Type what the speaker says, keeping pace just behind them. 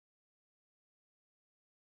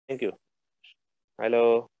Thank you.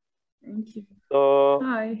 Hello. Thank you. So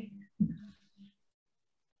Hi.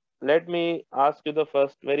 let me ask you the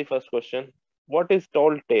very first question. What is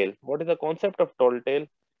tall tale? What is the concept of tall tale?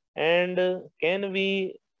 And can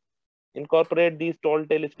we incorporate these tall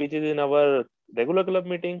tale speeches in our regular club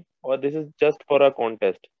meeting, or this is just for a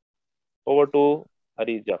contest? Over to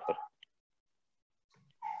Areej Jaafar.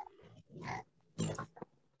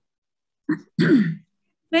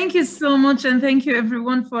 Thank you so much, and thank you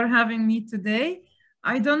everyone for having me today.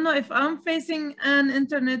 I don't know if I'm facing an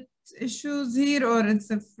internet issues here or it's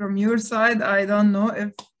from your side. I don't know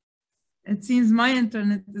if it seems my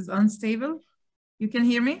internet is unstable. You can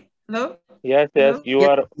hear me? Hello? Yes, yes, Hello? you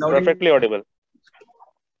are perfectly audible.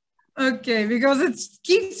 Okay, because it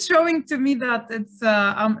keeps showing to me that it's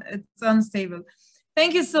unstable.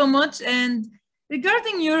 Thank you so much. And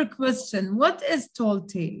regarding your question, what is tall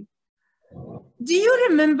tale? Do you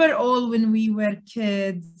remember all when we were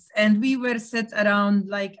kids and we were set around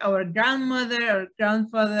like our grandmother or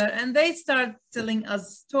grandfather and they start telling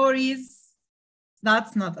us stories?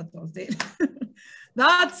 That's not a tall tale.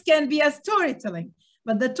 That can be a storytelling.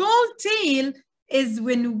 But the tall tale is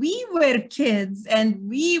when we were kids and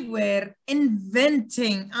we were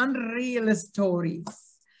inventing unreal stories.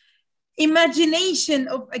 Imagination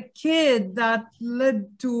of a kid that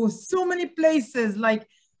led to so many places, like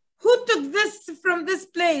who took this from this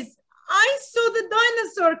place? I saw the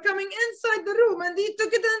dinosaur coming inside the room and he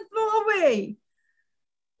took it and flew away.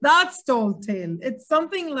 That's tall tale. It's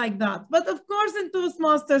something like that. But of course, in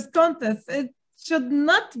Toastmasters contest, it should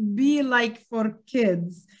not be like for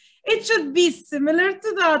kids. It should be similar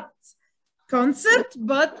to that concept,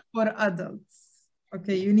 but for adults.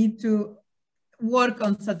 Okay, you need to work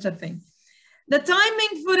on such a thing. The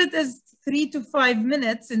timing for it is 3 to 5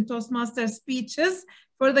 minutes in Toastmaster speeches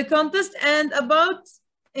for the contest, and about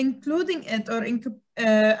including it or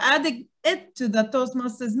adding it to the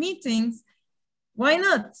Toastmasters meetings. Why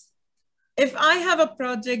not? If I have a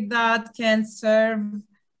project that can serve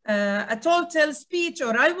a total speech,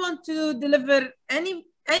 or I want to deliver any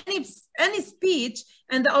speech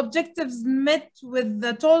and the objectives met with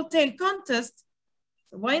the tall tale contest,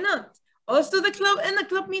 why not? Also the club in the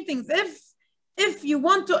club meetings, if you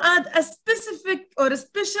want to add a specific or a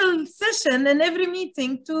special session in every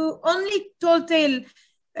meeting to only tall tale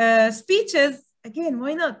speeches, again,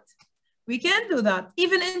 why not? We can do that.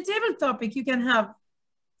 Even in table topic, you can have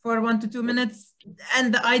for 1 to 2 minutes,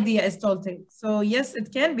 and the idea is tall tale. So yes,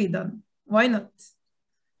 it can be done. Why not?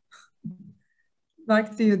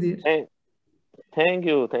 Back to you, dear. Thank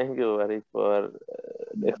you, Areej, for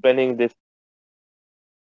explaining this